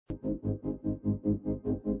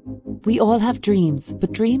We all have dreams,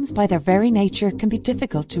 but dreams by their very nature can be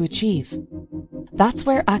difficult to achieve. That's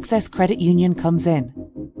where Access Credit Union comes in.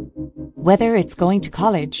 Whether it's going to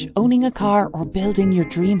college, owning a car, or building your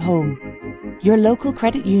dream home, your local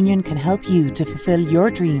credit union can help you to fulfill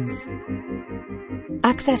your dreams.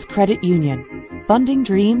 Access Credit Union, funding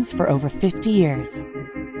dreams for over 50 years.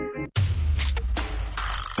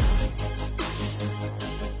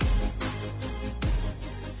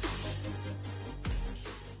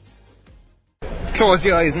 Close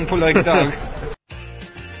your eyes and pull like a dog.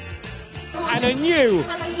 And a new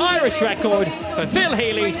Irish record for Phil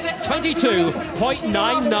Healy,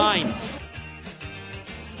 22.99.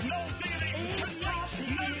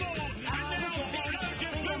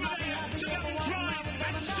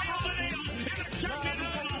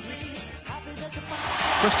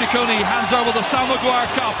 Christy Cooney hands over the Sam Maguire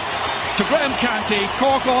Cup to Graham Canty,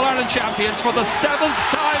 Cork All-Ireland champions for the 7th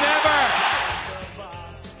time ever.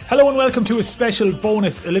 Hello and welcome to a special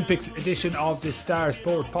bonus Olympics edition of the Star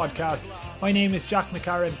Sport podcast. My name is Jack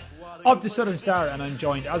McCarran of the Southern Star and I'm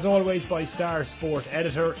joined as always by Star Sport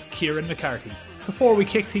editor Kieran McCarthy. Before we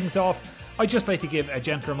kick things off, I'd just like to give a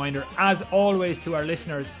gentle reminder as always to our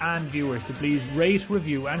listeners and viewers to please rate,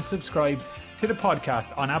 review and subscribe to the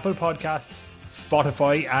podcast on Apple Podcasts,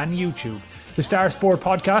 Spotify and YouTube. The Star Sport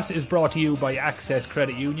podcast is brought to you by Access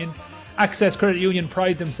Credit Union. Access Credit Union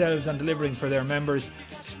pride themselves on delivering for their members.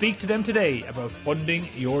 Speak to them today about funding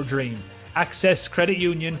your dream. Access Credit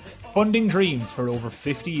Union, funding dreams for over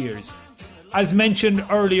 50 years. As mentioned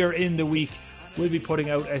earlier in the week, we'll be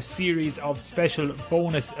putting out a series of special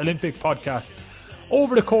bonus Olympic podcasts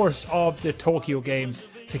over the course of the Tokyo Games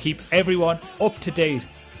to keep everyone up to date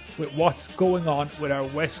with what's going on with our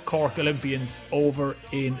West Cork Olympians over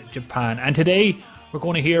in Japan. And today we're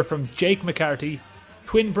going to hear from Jake McCarthy,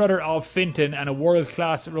 twin brother of Fintan and a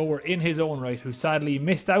world-class rower in his own right, who sadly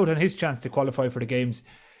missed out on his chance to qualify for the Games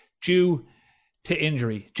due to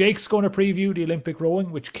injury. Jake's going to preview the Olympic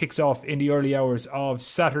rowing, which kicks off in the early hours of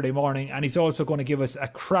Saturday morning, and he's also going to give us a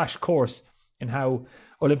crash course in how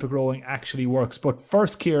Olympic rowing actually works. But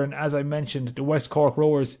first, Kieran, as I mentioned, the West Cork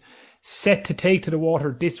rowers set to take to the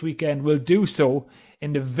water this weekend will do so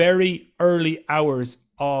in the very early hours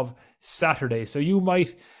of Saturday. So you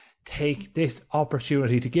might take this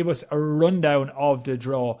opportunity to give us a rundown of the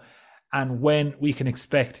draw and when we can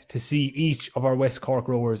expect to see each of our West Cork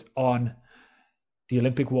rowers on the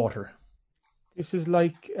Olympic water. This is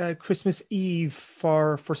like Christmas Eve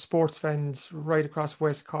for sports fans right across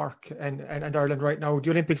West Cork and Ireland right now.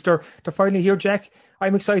 The Olympics, they're finally here, Jack.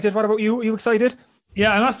 I'm excited. What about you? Are you excited?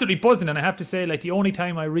 Yeah, I'm absolutely buzzing, and I have to say, like, the only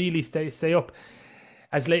time I really stay up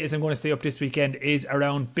as late as I'm going to stay up this weekend is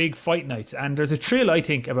around big fight nights. And there's a thrill, I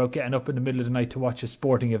think, about getting up in the middle of the night to watch a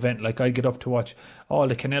sporting event. Like, I'd get up to watch all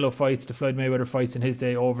the Canelo fights, the Floyd Mayweather fights in his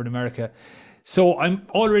day over in America. So I'm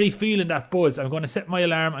already feeling that buzz. I'm going to set my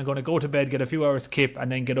alarm, I'm going to go to bed, get a few hours kip, and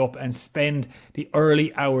then get up and spend the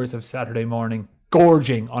early hours of Saturday morning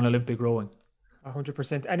gorging on Olympic rowing.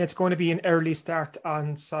 100%. And it's going to be an early start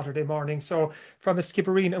on Saturday morning. So from a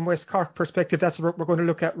Skibbereen and West Cork perspective, that's what we're going to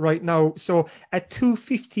look at right now. So at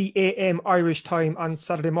 2:50 a.m. Irish time on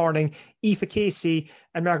Saturday morning, Aoife Casey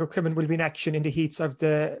and Margaret Crimmon will be in action in the heats of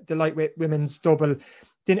the lightweight women's double.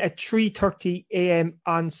 Then at 3:30 a.m.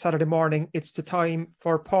 on Saturday morning, it's the time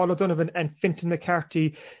for Paul O'Donovan and Fintan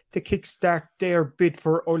McCarthy to kickstart their bid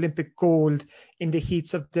for Olympic gold in the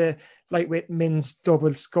heats of the lightweight men's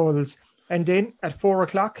double sculls. And then at 4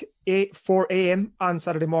 a.m. on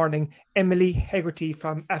Saturday morning, Emily Hegarty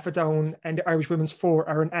from Affadown and the Irish Women's Four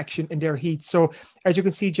are in action in their heat. So as you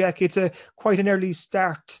can see, Jack, it's quite an early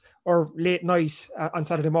start or late night on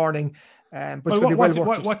Saturday morning. But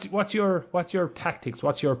what's your tactics?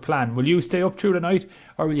 What's your plan? Will you stay up through the night,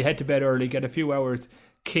 or will you head to bed early, get a few hours,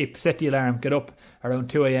 kip, set the alarm, get up around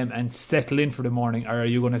 2 a.m. and settle in for the morning, or are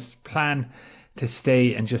you going to plan to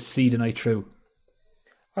stay and just see the night through?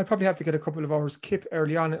 I'll probably have to get a couple of hours kip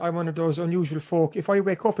early on. I'm one of those unusual folk. If I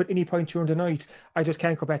wake up at any point during the night, I just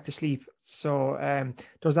can't go back to sleep. So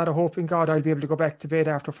there's not a hope in God I'll be able to go back to bed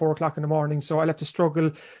after 4 o'clock in the morning. So I'll have to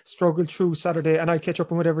struggle through Saturday, and I'll catch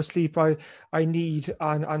up on whatever sleep I need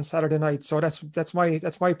on Saturday night. So that's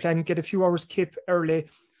my plan. Get a few hours kip early,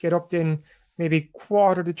 get up then maybe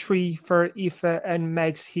 2:45 for Aoife and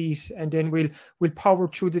Mag's heat, and then we'll power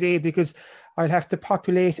through the day because I'll have to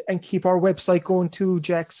populate and keep our website going too,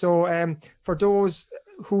 Jack. So for those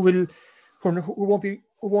who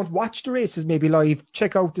won't watch the races maybe live,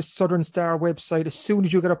 check out the Southern Star website as soon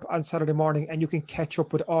as you get up on Saturday morning, and you can catch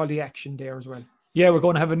up with all the action there as well. Yeah, we're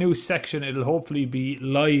going to have a new section. It'll hopefully be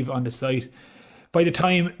live on the site by the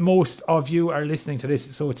time most of you are listening to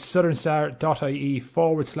this. So it's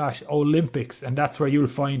southernstar.ie/Olympics, and that's where you'll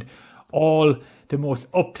find all the most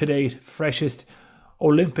up-to-date, freshest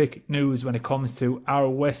Olympic news when it comes to our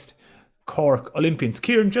West Cork Olympians.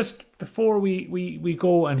 Kieran, just before we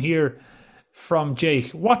go and hear from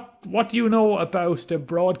Jake, what do you know about the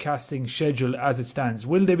broadcasting schedule as it stands?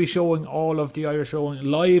 Will they be showing all of the Irish rowing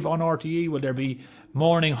live on RTE? Will there be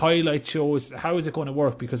morning highlight shows? How is it going to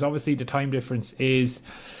work? Because obviously the time difference is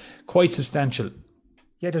quite substantial.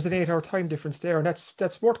 Yeah, there's an 8-hour time difference there, and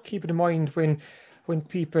that's worth keeping in mind when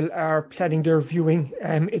people are planning their viewing.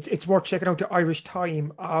 It's worth checking out the Irish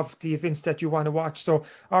time of the events that you want to watch. So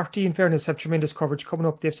RT, in fairness, have tremendous coverage coming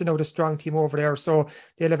up. They've sent out a strong team over there, so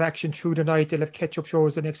they'll have action through the night. They'll have catch-up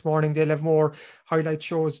shows the next morning. They'll have more highlight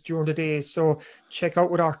shows during the day. So check out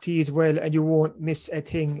with RT as well, and you won't miss a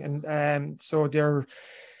thing. And so they're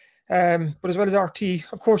but as well as RT,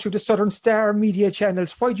 of course, you have the Southern Star media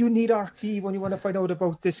channels. Why do you need RT when you want to find out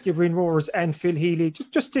about the Skibbereen Roars and Phil Healy?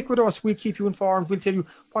 Just stick with us. We'll keep you informed. We'll tell you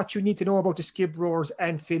what you need to know about the Skib Roars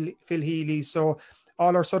and Phil Healy. So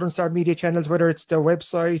all our Southern Star media channels, whether it's the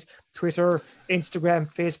website, Twitter, Instagram,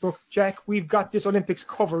 Facebook. Jack, we've got this Olympics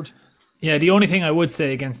covered. Yeah, the only thing I would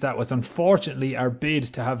say against that was, unfortunately, our bid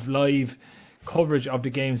to have live coverage of the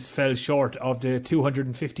games fell short of the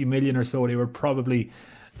 250 million or so they were probably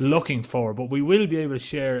looking for, but we will be able to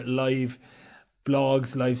share live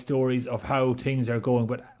blogs, live stories of how things are going.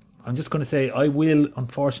 But I'm just going to say, I will,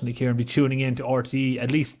 unfortunately, Kieran, be tuning in to RTE at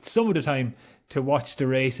least some of the time to watch the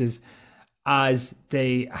races as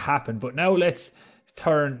they happen. But now let's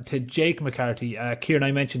turn to Jake McCarthy. Kieran,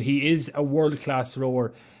 I mentioned he is a world-class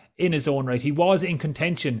rower in his own right. He was in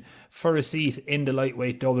contention for a seat in the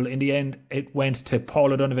lightweight double. In the end, it went to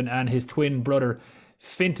Paul O'Donovan and his twin brother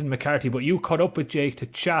Fintan McCarthy. But you caught up with Jake to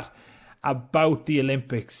chat about the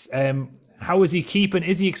Olympics. How is he keeping?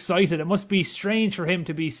 Is he excited? It must be strange for him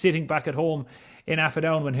to be sitting back at home in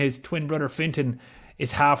Affadown when his twin brother Fintan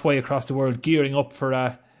is halfway across the world gearing up for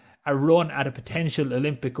a run at a potential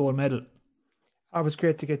Olympic gold medal. It was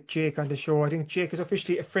great to get Jake on the show. I think Jake is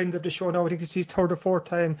officially a friend of the show now. I think this is his third or fourth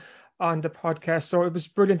time on the podcast. So it was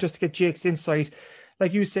brilliant just to get Jake's insight.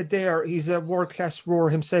 Like you said there, he's a world-class rower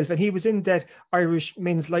himself, and he was in that Irish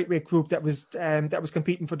men's lightweight group that was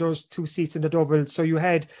competing for those two seats in the double. So you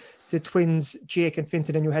had the twins, Jake and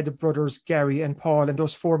Fintan, and you had the brothers, Gary and Paul, and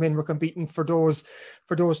those four men were competing for those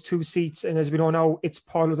two seats. And as we know now, it's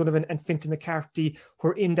Paul O'Donovan and Fintan McCarthy who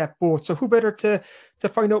are in that boat. So who better to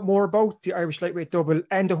find out more about the Irish lightweight double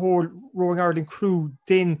and the whole Rowing Ireland crew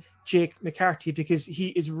than Jake McCarthy, because he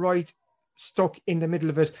is right stuck in the middle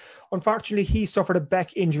of it. Unfortunately, he suffered a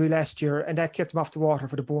back injury last year, and that kept him off the water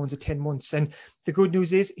for the bones of 10 months. And the good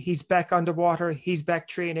news is he's back on the water. He's back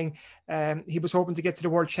training. He was hoping to get to the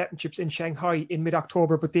World Championships in Shanghai in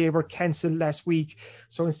mid-October, but they were cancelled last week.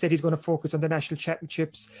 So instead, he's going to focus on the National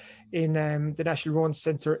Championships in the National Rowing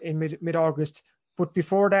Centre in mid-August. But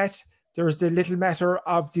before that, there's the little matter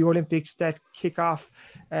of the Olympics that kick off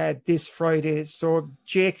this Friday. So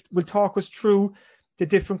Jake will talk us through the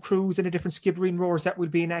different crews and the different Skibbereen rowers that will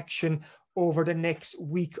be in action over the next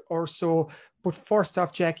week or so. But first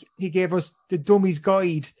off, Jack, he gave us the Dummy's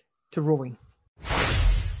Guide to Rowing.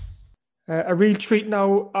 A real treat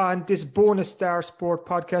now on this bonus Star Sport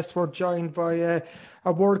podcast. We're joined by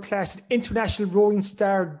a world-class international rowing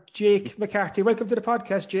star, Jake McCarthy. Welcome to the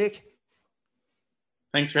podcast, Jake.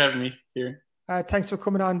 Thanks for having me here. Thanks for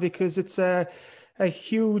coming on, because it's a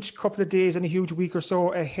huge couple of days and a huge week or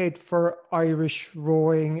so ahead for Irish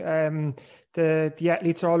rowing. The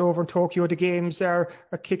athletes are all over in Tokyo. The games are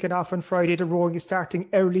kicking off on Friday. The rowing is starting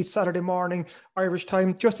early Saturday morning, Irish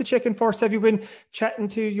time. Just to check in first, have you been chatting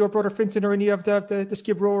to your brother Fintan or any of the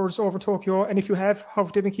skib rowers over in Tokyo? And if you have, how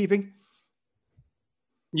have they been keeping?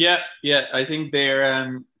 Yeah, I think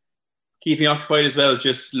they're keeping occupied as well,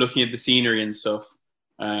 just looking at the scenery and stuff.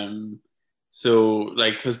 So,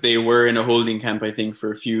 like, because they were in a holding camp, I think,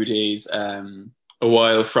 for a few days, a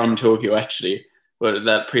while from Tokyo, actually. But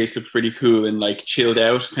that place looked pretty cool and, like, chilled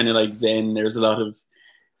out, kind of like zen. There's a lot of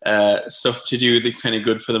stuff to do that's kind of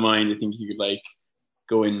good for the mind. I think you could, like,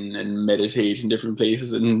 go in and meditate in different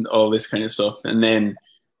places and all this kind of stuff. And then,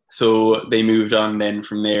 so they moved on then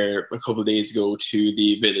from there a couple of days ago to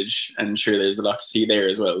the village. And sure, there's a lot to see there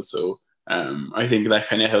as well. So I think that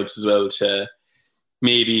kind of helps as well to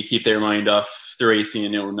maybe keep their mind off the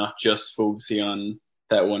racing, not just focusing on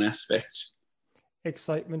that one aspect.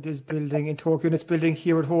 Excitement is building in Tokyo, and it's building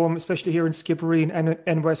here at home, especially here in Skibbereen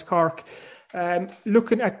and West Cork.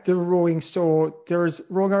 Looking at the rowing, so there's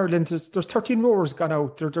Rowing Ireland, there's 13 rowers gone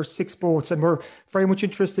out, there's 6 boats, and we're very much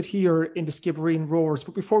interested here in the Skibbereen rowers.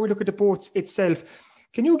 But before we look at the boats itself,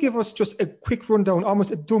 can you give us just a quick rundown,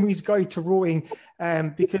 almost a dummy's guide to rowing?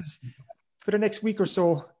 Because for the next week or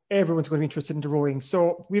so, everyone's going to be interested in the rowing.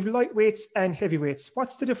 So we have lightweights and heavyweights.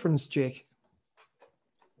 What's the difference, Jake?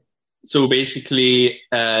 So basically,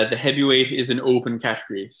 the heavyweight is an open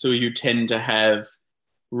category. So you tend to have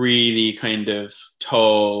really kind of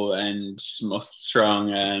tall and strong,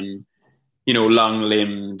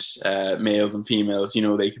 long-limbed males and females.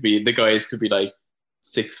 The guys could be like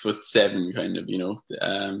 6'7", kind of,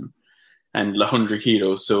 and 100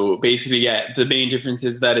 kilos. So basically, the main difference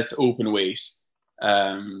is that it's open weight.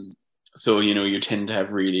 So you tend to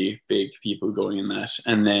have really big people going in that,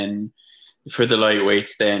 and then for the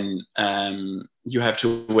lightweights, then you have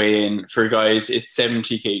to weigh in. For guys, it's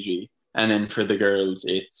 70 kg. And then for the girls,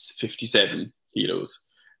 it's 57 kilos.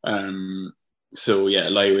 So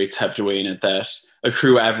lightweights have to weigh in at that, a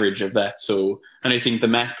crew average of that. So, and I think the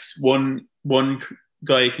max one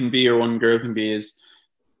guy can be or one girl can be is,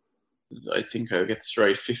 I think I'll get this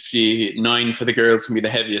right, 59 for the girls can be the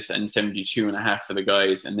heaviest and 72.5 for the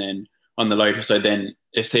guys. And then on the lighter side, then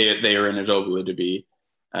if say they are in a double, it'd be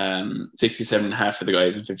 67.5 for the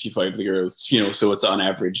guys and 55 for the girls. So it's on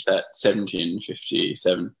average that 70 and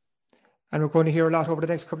 57. And we're going to hear a lot over the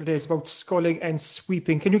next couple of days about sculling and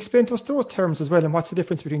sweeping. Can you explain to us those terms as well, and what's the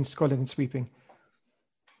difference between sculling and sweeping?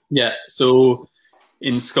 Yeah, so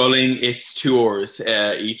in sculling, it's 2 oars.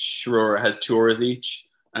 Each rower has 2 oars each.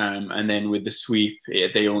 And then with the sweep,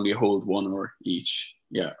 they only hold 1 oar each.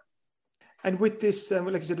 Yeah. And with this,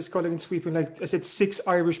 like you said, the sculling and sweeping, like I said, 6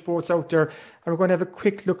 Irish boats out there. And we're going to have a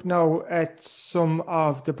quick look now at some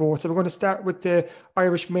of the boats. And we're going to start with the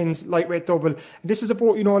Irish men's lightweight double. And this is a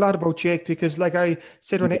boat you know a lot about, Jake, because like I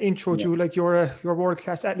said when I introed you, like you're a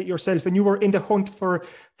world-class athlete yourself, and you were in the hunt for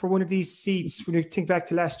one of these seats when you think back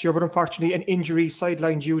to last year, but unfortunately an injury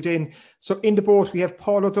sidelined you then. So in the boat, we have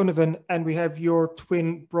Paul O'Donovan and we have your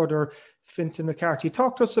twin brother, Fintan McCarthy.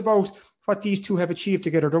 Talk to us about what these two have achieved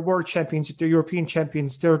together. They're world champions, they're European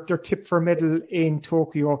champions, they're tipped for a medal in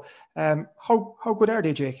Tokyo. How good are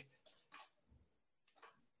they, Jake?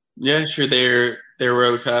 Yeah, sure. They're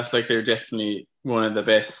world class. Like they're definitely one of the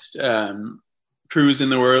best crews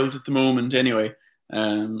in the world at the moment. Anyway,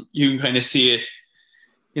 you can kind of see it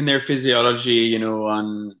in their physiology,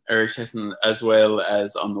 on Eric Tesson as well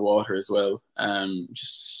as on the water as well.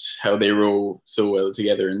 Just how they row so well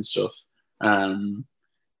together and stuff.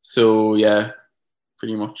 So yeah,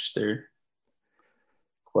 pretty much they're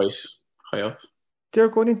quite high up. They're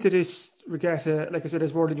going into this regatta, like I said,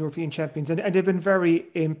 as world and European champions, and they've been very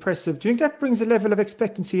impressive. Do you think that brings a level of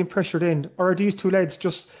expectancy and pressure in, or are these two lads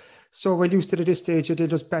just so well used to it at this stage that they'll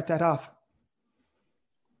just bat that off?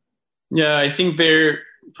 Yeah, I think they're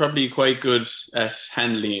probably quite good at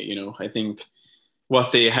handling it. I think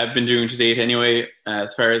what they have been doing to date anyway,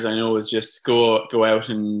 as far as I know, is just go out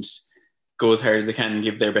and go as hard as they can and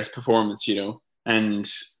give their best performance, and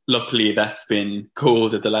luckily that's been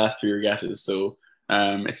gold at the last few regattas, so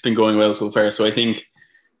it's been going well so far. So I think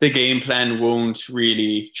the game plan won't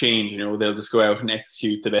really change. They'll just go out and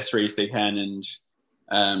execute the best race they can,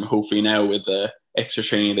 and hopefully now with the extra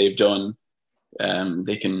training they've done,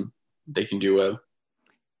 they can do well.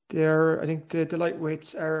 I think the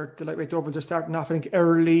lightweights are the lightweight doubles are starting off. I think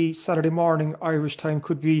early Saturday morning Irish time,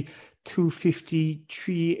 could be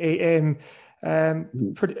 2:53 a.m.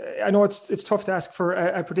 I know it's tough to ask for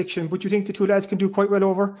a prediction, but you think the two lads can do quite well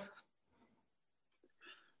over?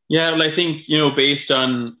 Yeah, well, I think based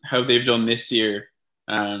on how they've done this year,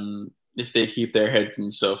 if they keep their heads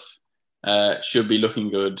and stuff, should be looking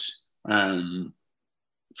good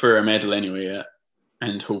for a medal anyway. Yeah,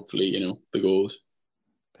 and hopefully the gold.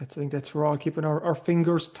 I think we're all keeping our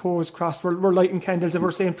fingers, toes crossed. We're lighting candles and we're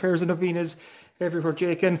saying prayers and novenas everywhere,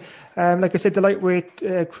 Jake. And like I said, the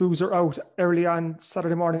lightweight crews are out early on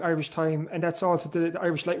Saturday morning Irish time, and that's also the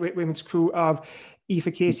Irish lightweight women's crew of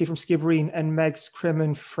Aoife Casey from Skibbereen and Megs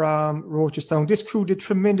Cremin from Rochestown. This crew did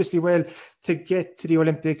tremendously well to get to the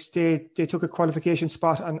Olympics. They took a qualification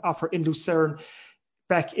spot on offer in Lucerne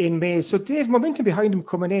back in May. So they have momentum behind them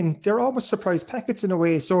coming in. They're almost surprise packets in a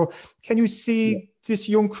way. So can you see this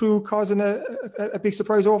young crew causing a big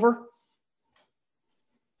surprise over?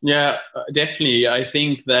 Yeah, definitely. I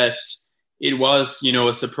think that it was,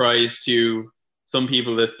 a surprise to some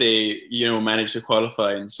people that they, managed to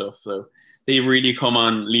qualify and stuff. So they've really come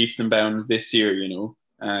on leaps and bounds this year,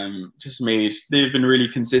 they've been really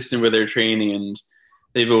consistent with their training, and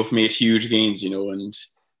they both made huge gains, and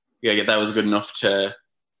yeah, that was good enough to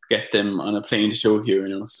get them on a plane to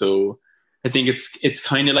Tokyo, So I think it's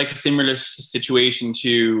kind of like a similar situation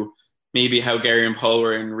to maybe how Gary and Paul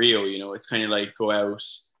were in Rio. It's kind of like go out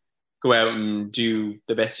and do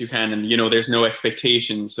the best you can, and there's no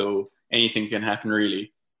expectation, so anything can happen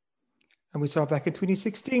really. And we saw back in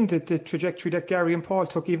 2016 that the trajectory that Gary and Paul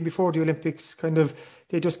took even before the Olympics,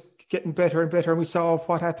 they just getting better and better. And we saw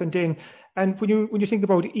what happened then. And when you think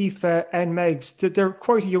about Aoife and Megs, they're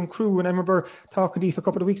quite a young crew. And I remember talking to Aoife a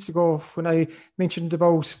couple of weeks ago when I mentioned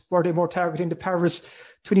about were they more targeting the Paris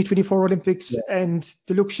 2024 Olympics, and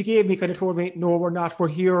the look she gave me kind of told me, no, we're not. We're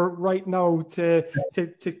here right now to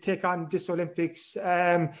take on this Olympics.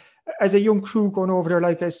 As a young crew going over there,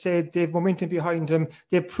 like I said, they've momentum behind them.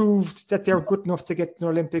 They've proved that they're good enough to get to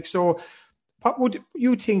the Olympics. So what would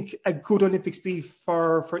you think a good Olympics be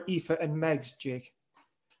for Aoife and Megs, Jake?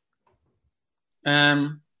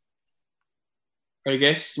 I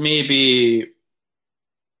guess maybe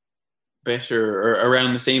better or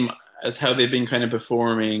around the same as how they've been kind of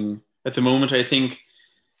performing at the moment. I think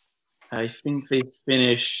they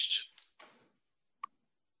finished.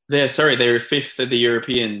 They were fifth at the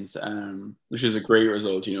Europeans, which is a great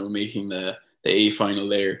result. Making the A final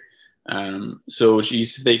there. So,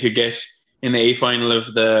 geez, if they could get in the A final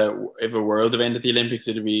of a world event at the Olympics,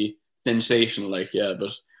 it'd be sensational.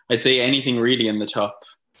 But I'd say anything really in the top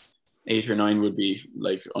 8 or 9 would be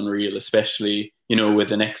like unreal, especially with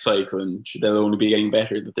the next cycle, and they'll only be getting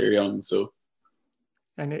better that they're young. So.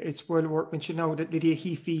 And it's well worth mentioning now that Lydia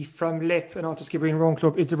Heafy from LEP and also Skibbereen Rowing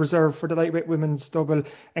Club is the reserve for the lightweight women's double,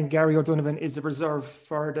 and Gary O'Donovan is the reserve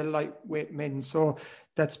for the lightweight men. So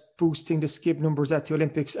that's boosting the skib numbers at the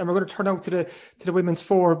Olympics. And we're going to turn out to the women's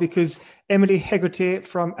 4, because Emily Hegarty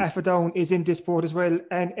from Affadown is in this boat as well.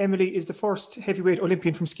 And Emily is the first heavyweight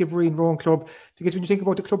Olympian from Skibbereen Rowing Club, because when you think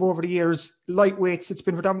about the club over the years, lightweights, it's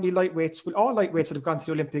been predominantly lightweights, well, all lightweights that have gone to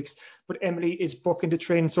the Olympics, but Emily is bucking the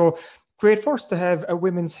trend. So great first to have a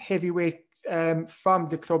women's heavyweight from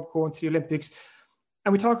the club going to the Olympics.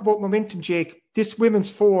 And we talk about momentum, Jake. This women's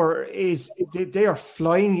 4 they are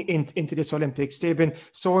flying into this Olympics. They've been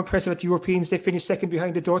so impressive at the Europeans. They finished second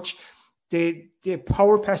behind the Dutch. They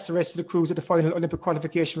power past the rest of the crews at the final Olympic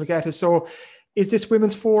qualification regatta. So is this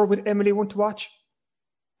women's 4 with Emily one to watch?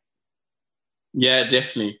 Yeah,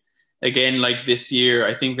 definitely. Again, like this year,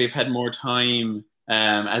 I think they've had more time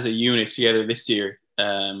as a unit together this year.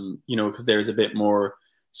 Because there's a bit more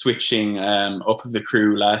switching up of the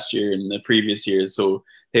crew last year and the previous years. So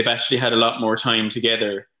they've actually had a lot more time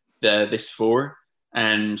together this 4.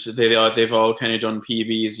 And they've all kind of done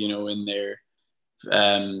PBs, in their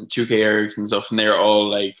 2K ergs and stuff. And they're all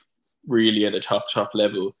like really at a top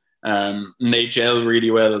level. And they gel really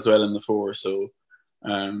well as well in the 4. So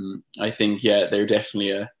I think, they're definitely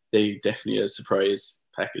a surprise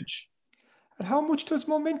package. And how much does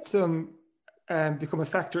momentum become a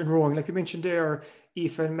factor in rowing? Like you mentioned there,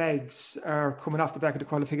 Aoife and Megs are coming off the back of the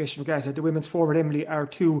qualification regatta. The women's 4 with Emily are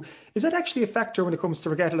too. Is that actually a factor when it comes to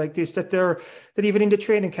regatta like this, that even in the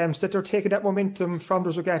training camps, that they're taking that momentum from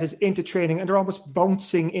those regattas into training and they're almost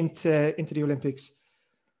bouncing into the Olympics?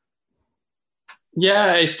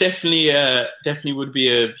 Yeah, it's definitely would be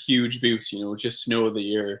a huge boost, just to know that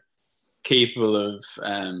you're capable of,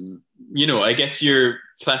 I guess you're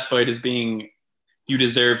classified as being, you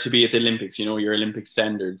deserve to be at the Olympics, your Olympic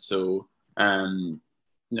standards. So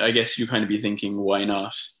I guess you kind of be thinking, why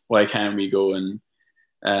not? Why can't we go and,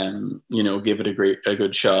 give it a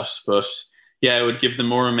good shot? But yeah, it would give them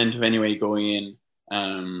more momentum anyway going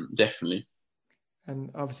in, definitely.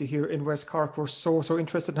 And obviously here in West Cork, we're so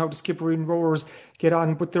interested in how the Skibbereen rowers get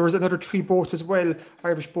on. But there was another 3 boats as well,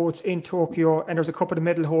 Irish boats in Tokyo, and there's a couple of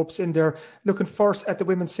medal hopes in there. Looking first at the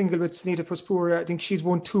women's single with Sunita Puspuri. I think she's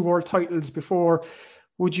won 2 world titles before.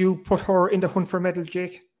 Would you put her in the hunt for a medal,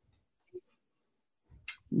 Jake?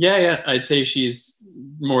 Yeah, I'd say she's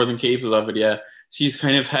more than capable of it. Yeah, she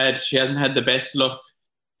hasn't had the best luck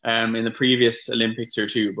in the previous Olympics or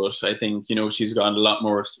 2, but I think she's gotten a lot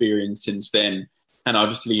more experience since then. And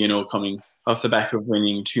obviously, coming off the back of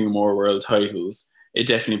winning 2 more world titles, it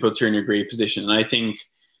definitely puts her in a great position. And I think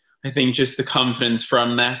just the confidence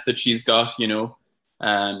from that she's got, she'll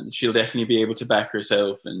definitely be able to back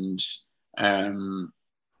herself and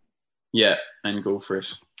go for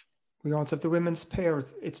it. We also have the women's pair.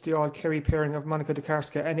 It's the all-Kerry pairing of Monica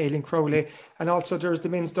DeKarska and Aileen Crowley. And also there's the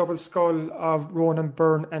men's double scull of Ronan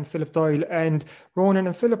Byrne and Philip Doyle. And Ronan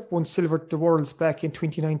and Philip won silver at the Worlds back in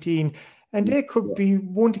 2019. And they could be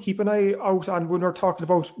one to keep an eye out on when we're talking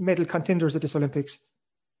about medal contenders at this Olympics.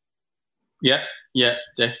 Yeah,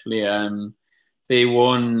 definitely. They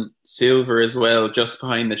won silver as well, just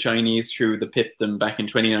behind the Chinese through the Pipton back in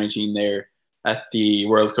 2019 there at the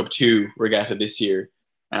World Cup 2 regatta this year.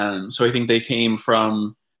 So I think they came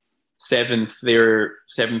from seventh. They were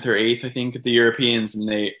seventh or eighth, I think, at the Europeans,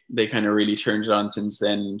 and they kind of really turned it on since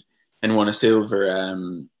then and won a silver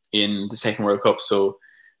in the second World Cup. So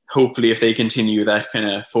hopefully, if they continue that kind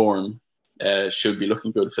of form, should be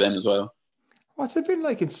looking good for them as well. What's it been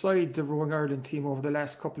like inside the Rowing Ireland team over the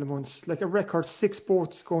last couple of months? Like a record 6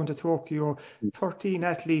 boats going to Tokyo, 13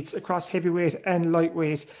 athletes across heavyweight and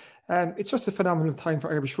lightweight. It's just a phenomenal time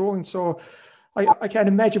for Irish rowing. So I can't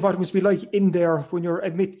imagine what it must be like in there when you're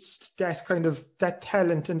amidst that kind of that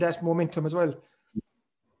talent and that momentum as well.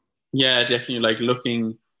 Yeah, definitely. Like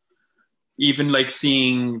looking, even like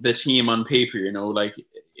seeing the team on paper, you know, like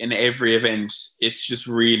in every event, it's just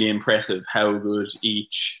really impressive how good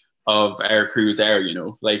each of our crews are, you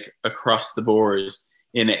know, like across the board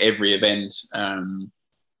in every event. And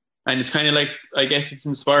it's kind of like, I guess it's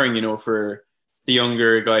inspiring, you know, for the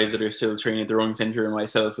younger guys that are still training at the rowing centre and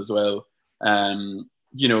myself as well.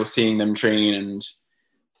 You know, seeing them train and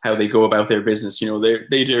how they go about their business, you know,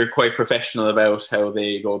 they're quite professional about how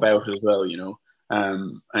they go about it as well, you know.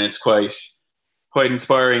 And it's quite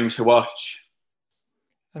inspiring to watch.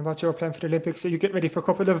 And what's your plan for the Olympics? So you get ready for a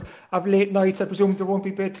couple of late nights. I presume there won't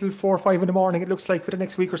be bed till 4 or 5 in the morning, it looks like, for the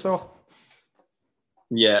next week or so.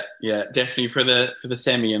 Yeah, definitely for the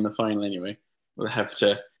semi and the final anyway. We'll have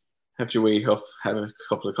to wait up, have a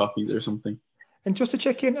couple of coffees or something. And just to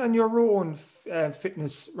check in on your own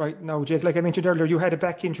fitness right now, Jake, like I mentioned earlier, you had a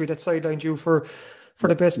back injury that sidelined you for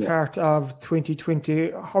the best part of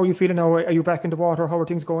 2020. How are you feeling now? Are you back in the water? How are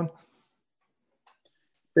things going?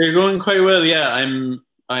 They're going quite well, yeah.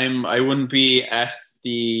 I wouldn't be at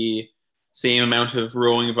the same amount of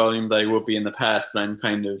rowing volume that I would be in the past, but I'm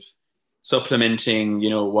kind of supplementing, you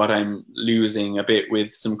know, what I'm losing a bit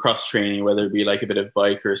with some cross training, whether it be like a bit of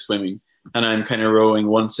bike or swimming. And I'm kind of rowing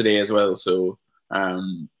once a day as well. So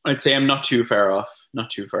I'd say I'm not too far off now.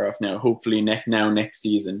 Hopefully next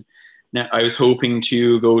season. Now, I was hoping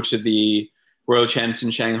to go to the World Champs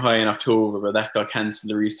in Shanghai in October, but that got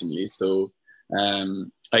cancelled recently. So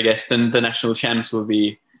I guess then the national champs will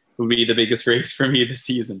be the biggest race for me this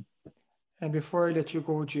season. And before I let you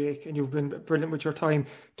go, Jake, and you've been brilliant with your time,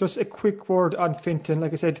 just a quick word on Fintan.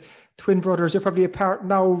 Like I said, twin brothers, you're probably apart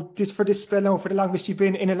now for this spell now for the longest you've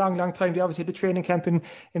been in a long, long time. They obviously had the training camp in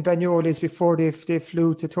Banyoles before they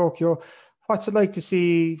flew to Tokyo. What's it like to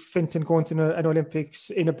see Fintan going to an Olympics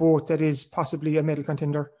in a boat that is possibly a medal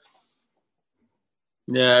contender?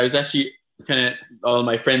 Yeah, I was actually all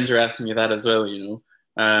my friends are asking me that as well, you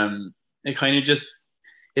know. It kind of just,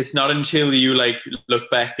 it's not until you like look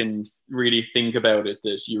back and really think about it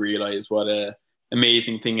that you realize what a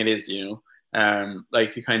amazing thing it is, you know.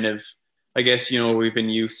 Like you kind of, I guess, you know, we've been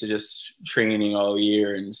used to just training all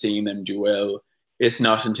year and seeing them do well. It's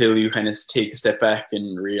not until you kind of take a step back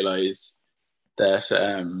and realize that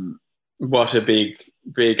what a big,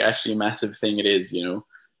 actually massive thing it is, you know.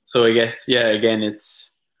 So I guess, yeah, again, it's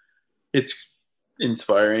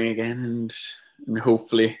inspiring again, and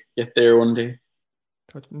hopefully get there one day.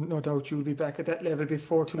 No doubt you'll be back at that level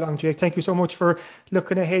before too long, Jake. Thank you so much for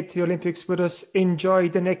looking ahead to the Olympics with us. Enjoy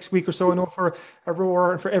the next week or so. I know for a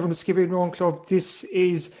rower and for everyone at Skibbereen Rowing Club,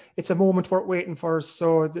 it's a moment worth waiting for.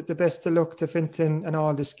 So the best of luck to Fintan and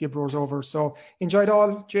all the skib rowers over. So enjoy it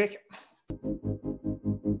all, Jake.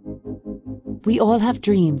 We all have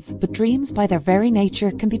dreams, but dreams by their very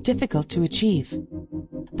nature can be difficult to achieve.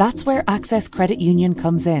 That's where Access Credit Union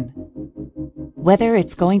comes in. Whether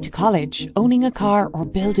it's going to college, owning a car, or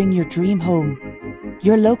building your dream home,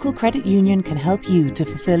 your local credit union can help you to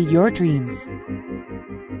fulfill your dreams.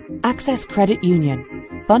 Access Credit Union,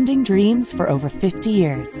 funding dreams for over 50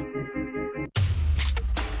 years.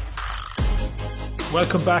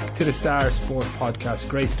 Welcome back to the Star Sport Podcast.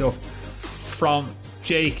 Great stuff from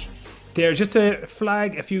Jake there. Just to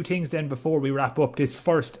flag a few things then before we wrap up this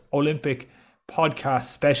first Olympic podcast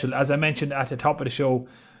special. As I mentioned at the top of the show,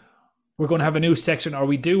 we're going to have a new section, or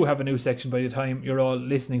we do have a new section by the time you're all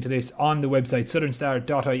listening to this, on the website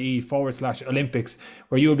southernstar.ie/Olympics,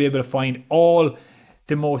 where you'll be able to find all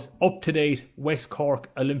the most up-to-date West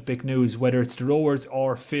Cork Olympic news, whether it's the rowers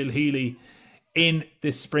or Phil Healy in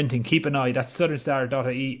the sprinting. Keep an eye. That's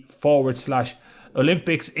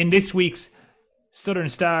southernstar.ie/Olympics. In this week's Southern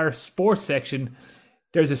Star sports section,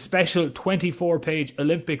 there's a special 24-page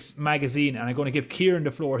Olympics magazine, and I'm going to give Kieran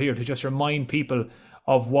the floor here to just remind people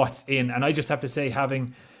of what's in. And I just have to say,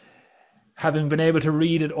 having been able to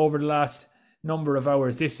read it over the last number of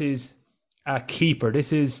hours, this is a keeper.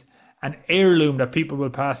 This is an heirloom that people will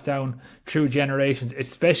pass down through generations,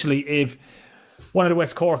 especially if one of the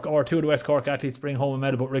West Cork or two of the West Cork athletes bring home a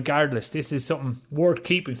medal. But regardless, this is something worth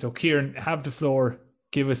keeping. So Kieran, have the floor.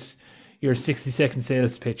 Give us your 60-second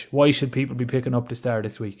sales pitch. Why should people be picking up the Star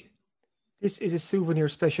this week? This is a souvenir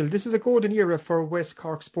special. This is a golden era for West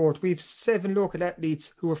Cork sport. We have 7 local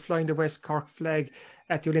athletes who are flying the West Cork flag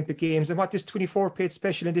at the Olympic Games. And what this 24-page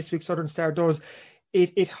special in this week's Southern Star does,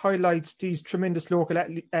 it highlights these tremendous local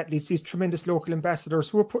athletes, these tremendous local ambassadors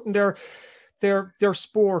who are putting their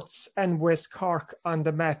sports and West Cork on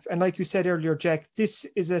the map. And like you said earlier, Jack, this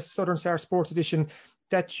is a Southern Star Sports edition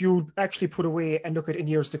that you actually put away and look at in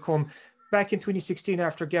years to come. Back in 2016,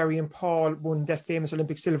 after Gary and Paul won that famous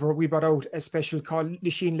Olympic silver, we brought out a special called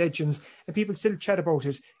Lachine Legends, and people still chat about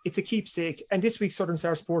it. It's a keepsake, and this week's Southern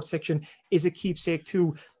Star Sports section is a keepsake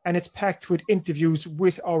too, and it's packed with interviews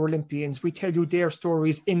with our Olympians. We tell you their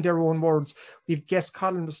stories in their own words. We've guest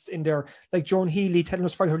columnists in there, like Joan Healy telling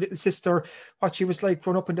us about her little sister, what she was like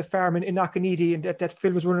growing up in the farm in Knockneedy, and that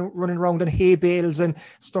Phil was running around on hay bales and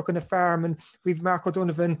stuck in the farm. And we've Mark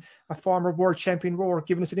O'Donovan, a former world champion rower,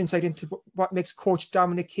 giving us an insight into what makes Coach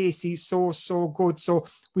Dominic Casey so good. So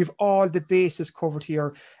we've all the bases covered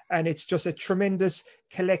here, and it's just a tremendous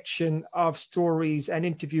collection of stories and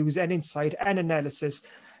interviews and insight and analysis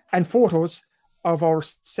and photos of our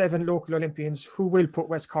 7 local Olympians who will put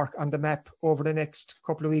West Cork on the map over the next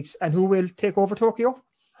couple of weeks and who will take over Tokyo.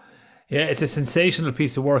 Yeah, it's a sensational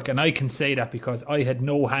piece of work, and I can say that because I had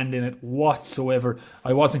no hand in it whatsoever.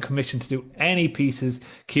 I wasn't commissioned to do any pieces.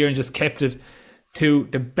 Kieran just kept it to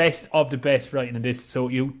the best of the best writing in this. So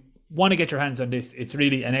you want to get your hands on this. It's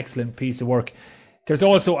really an excellent piece of work. There's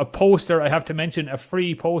also a poster, I have to mention, a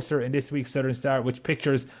free poster in this week's Southern Star, which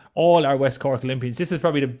pictures all our West Cork Olympians. This is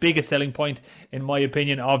probably the biggest selling point, in my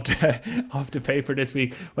opinion, of the paper this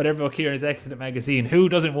week. Whatever Kieran's excellent magazine. Who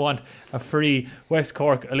doesn't want a free West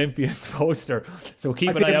Cork Olympians poster? So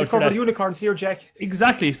keep an eye out for that. The unicorns here, Jack.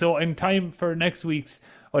 Exactly. So in time for next week's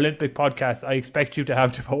Olympic podcast, I expect you to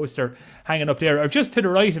have the poster hanging up there, or just to the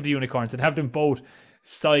right of the unicorns, and have them both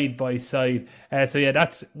side by side. So yeah,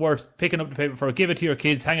 that's worth picking up the paper for. Give it to your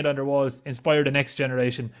kids, hang it on their walls, inspire the next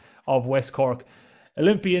generation of West Cork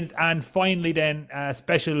Olympians. And finally then, a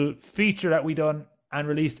special feature that we done and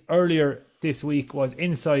released earlier this week was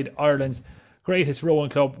Inside Ireland's Greatest Rowing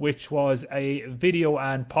Club, which was a video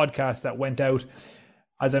and podcast that went out,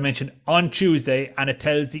 as I mentioned, on Tuesday, and it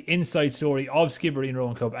tells the inside story of Skibbereen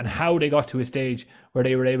Rowing Club and how they got to a stage where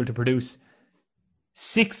they were able to produce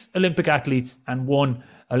 6 Olympic athletes and 1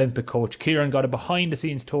 Olympic coach. Kieran got a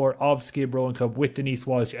behind-the-scenes tour of Skib Rowing Club with Denise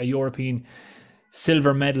Walsh, a European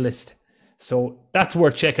silver medalist. So that's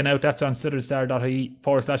worth checking out. That's on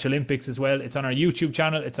southernstar.ie/Olympics as well. It's on our YouTube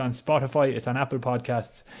channel. It's on Spotify. It's on Apple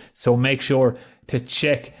Podcasts. So make sure to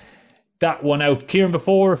check that one out. Kieran,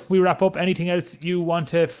 before we wrap up, anything else you want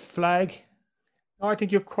to flag? No, I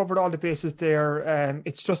think you've covered all the bases there.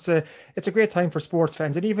 It's a great time for sports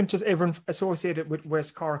fans and even just everyone associated with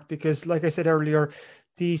West Cork, because like I said earlier,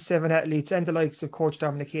 these 7 athletes and the likes of Coach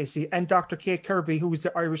Dominic Casey and Dr. Kate Kirby, who's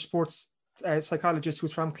the Irish sports psychologist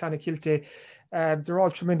who's from Clonakilty, they're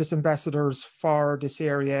all tremendous ambassadors for this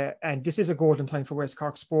area, and this is a golden time for West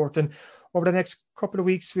Cork sport. And over the next couple of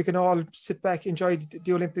weeks, we can all sit back, enjoy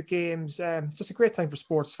the Olympic Games. It's just a great time for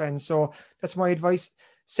sports fans. So that's my advice.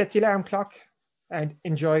 Set the alarm clock and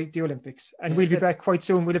enjoy the Olympics. And we'll be back quite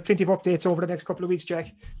soon. We'll have plenty of updates over the next couple of weeks,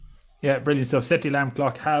 Jack. Yeah, brilliant stuff. Set the alarm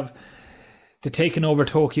clock. Have the Taking Over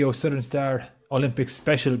Tokyo Southern Star Olympics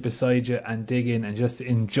special beside you and dig in and just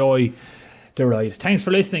enjoy the ride. Thanks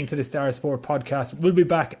for listening to the Star Sport podcast. We'll be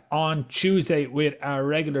back on Tuesday with our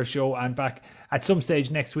regular show and back at some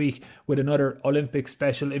stage next week with another Olympic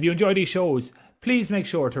special. If you enjoy these shows, please make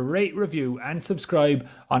sure to rate, review and subscribe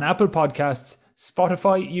on Apple Podcasts,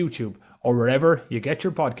 Spotify, YouTube, or wherever you get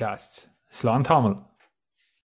your podcasts. Slán Tamil.